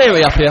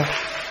scary up here.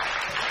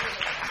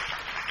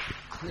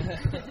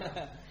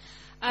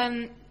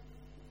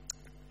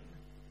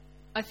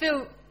 I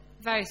feel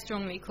very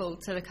strongly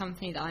called to the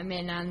company that I'm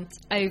in, and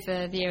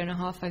over the year and a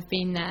half I've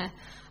been there,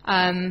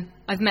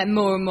 I've met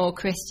more and more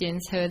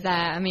Christians who are there.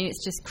 I mean,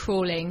 it's just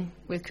crawling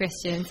with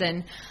Christians,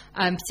 and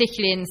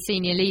particularly in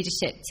senior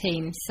leadership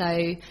teams.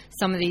 So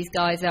some of these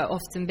guys are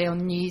often be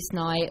on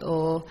Newsnight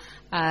or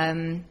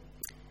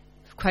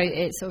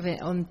quoted sort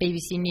of on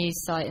BBC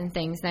News site and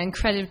things. They're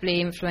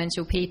incredibly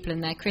influential people,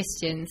 and they're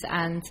Christians.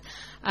 And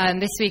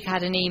this week I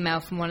had an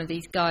email from one of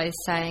these guys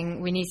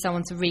saying, we need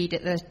someone to read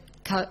at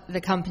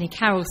the company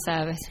carol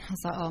service. I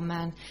was like, oh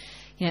man,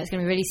 it's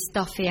going to be really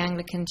stuffy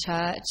Anglican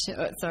church.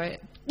 Sorry.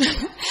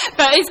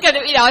 But it's going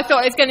to, I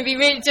thought it's going to be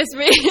really,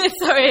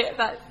 sorry,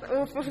 that's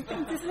awful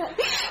thing to say.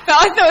 But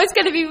I thought it's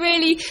going to be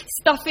really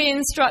stuffy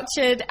and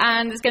structured,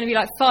 and there's going to be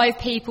like 5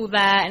 people there,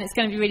 and it's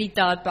going to be really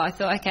dud. But I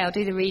thought, okay, I'll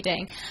do the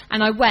reading.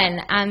 And I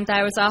went, and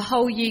there was a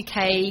whole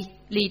UK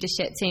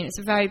leadership team. It's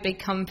a very big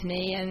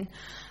company, and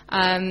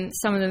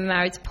some of them are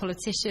married to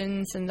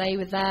politicians, and they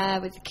were there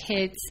with the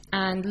kids,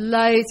 and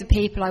loads of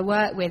people I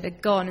work with are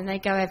gone, and they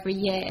go every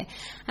year.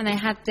 And they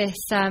had this,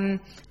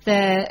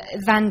 the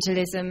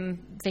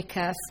evangelism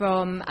vicar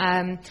from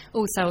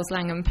All Souls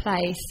Langham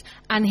Place,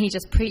 and he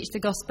just preached the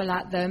gospel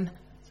at them,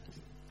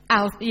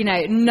 out,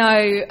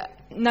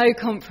 no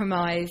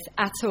compromise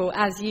at all,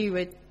 as you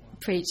would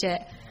preach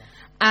it.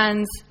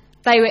 And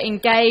they were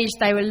engaged,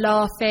 they were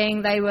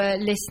laughing, they were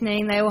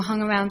listening, they all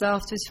hung around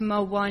afterwards for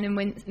mulled wine and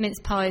mince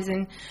pies,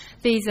 and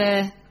these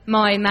are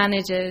my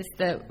managers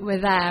that were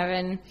there.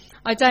 And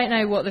I don't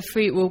know what the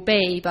fruit will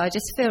be, but I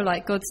just feel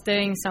like God's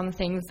doing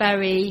something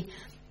very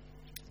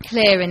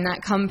clear in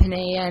that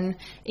company. And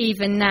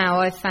even now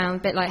I've found,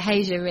 a bit like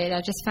Hasia really,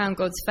 I've just found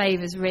God's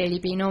favour's really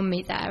been on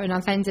me there, and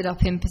I've ended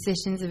up in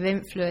positions of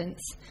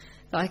influence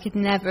that I could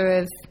never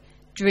have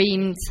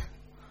dreamed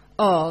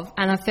of.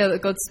 And I feel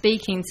that God's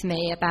speaking to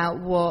me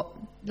about what,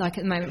 like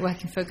at the moment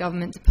working for a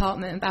government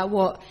department, about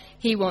what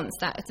he wants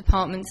that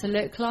department to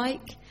look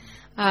like,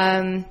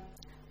 and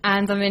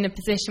I'm in a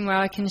position where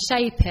I can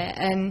shape it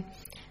and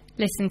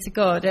listen to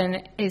God.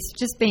 And it's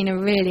just been a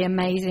really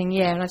amazing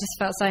year, and I just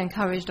felt so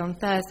encouraged on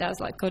Thursday. I was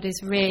like, God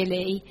is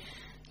really,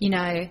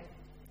 that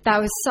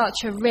was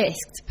such a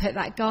risk to put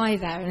that guy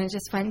there, and it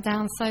just went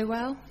down so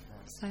well.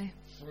 So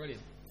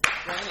brilliant.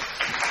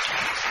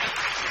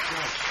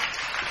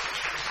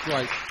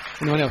 Great.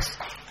 Anyone else?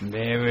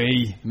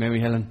 Mary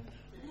Helen.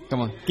 Come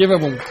on, give her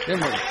one.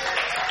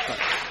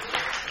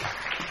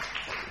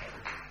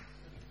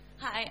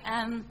 Hi,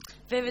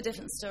 bit of a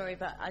different story,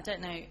 but I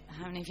don't know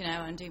how many of you know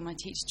I'm doing my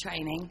teacher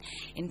training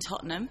in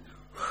Tottenham,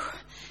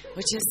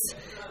 which is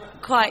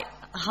quite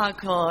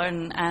hardcore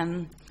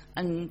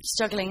and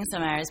struggling in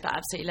some areas, but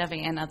absolutely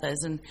loving it in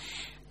others.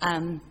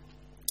 And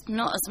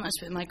not as much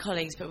with my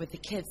colleagues, but with the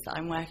kids that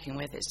I'm working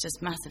with, it's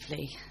just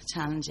massively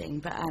challenging.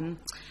 But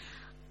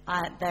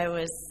there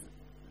was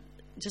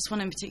just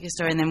one in particular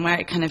story, and then where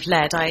it kind of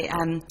led. I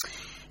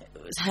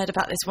heard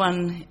about this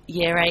one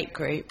Year 8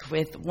 group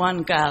with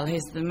one girl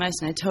who's the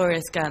most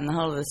notorious girl in the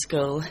whole of the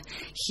school,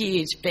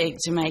 huge, big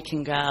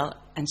Jamaican girl,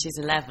 and she's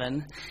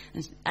 11,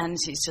 and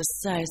she's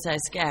just so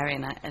scary,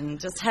 and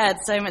just heard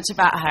so much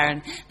about her,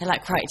 and they're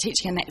like, right, teach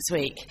her next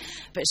week,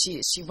 but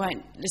she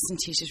won't listen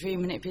to you, she's really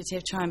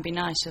manipulative, try and be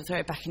nice, she'll throw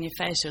it back in your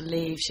face, she'll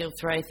leave, she'll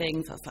throw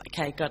things. I was like,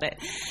 okay, got it.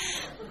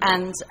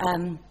 And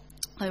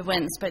I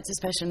went and spoke to a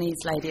special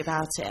needs lady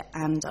about it,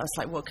 and I was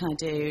like, what can I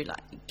do?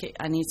 Like,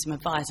 I need some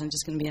advice, I'm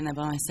just going to be in there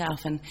by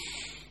myself. And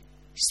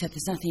she said,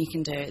 there's nothing you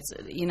can do, it's,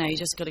 you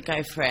just got to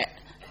go for it.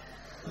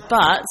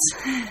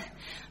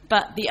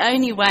 But the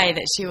only way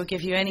that she will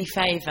give you any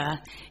favour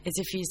is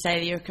if you say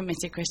that you're a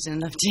committed Christian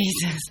and love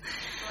Jesus.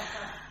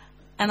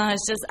 And I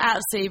was just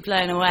absolutely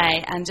blown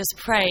away, and just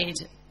prayed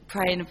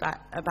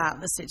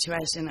about the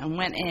situation, and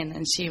went in,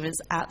 and she was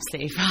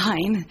absolutely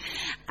fine,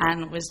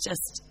 and was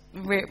just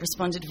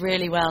responded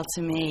really well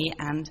to me,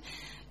 and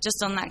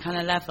just on that kind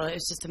of level, it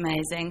was just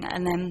amazing.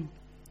 And then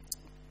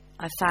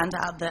I found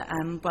out that,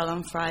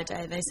 on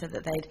Friday, they said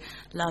that they'd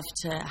love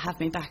to have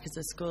me back as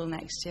a school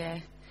next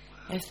year,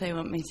 if they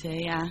want me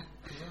to, yeah.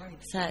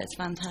 So it's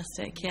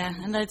fantastic, yeah.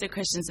 And loads of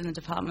Christians in the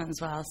department as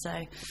well, so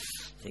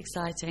it's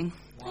exciting.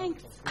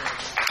 Thanks.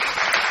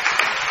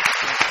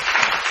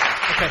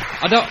 Okay,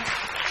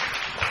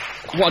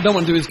 what I don't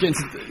want to do is get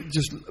into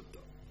just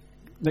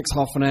next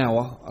half an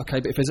hour, okay,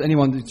 but if there's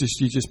anyone that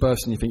you just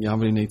burst and you think, yeah, I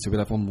really need to, we'll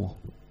have one more.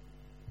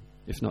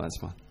 If not, that's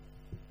fine.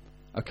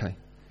 Okay.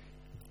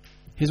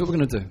 Here's what we're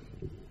going to do.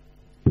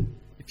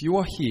 If you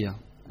are here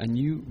and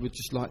you would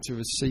just like to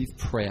receive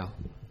prayer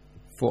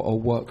for a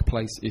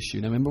workplace issue.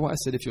 Now, remember what I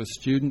said, if you're a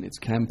student, it's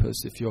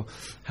campus. If you're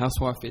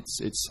housewife,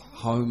 it's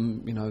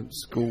home,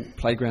 school,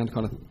 playground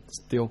kind of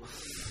deal.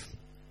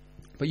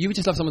 But you would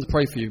just love someone to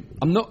pray for you.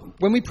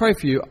 When we pray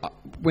for you,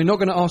 we're not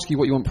going to ask you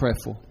what you want prayer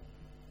for.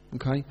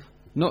 Okay?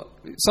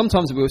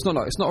 Sometimes we will. It's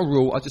not a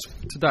rule.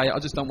 Today I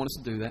just don't want us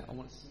to do that. I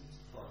want us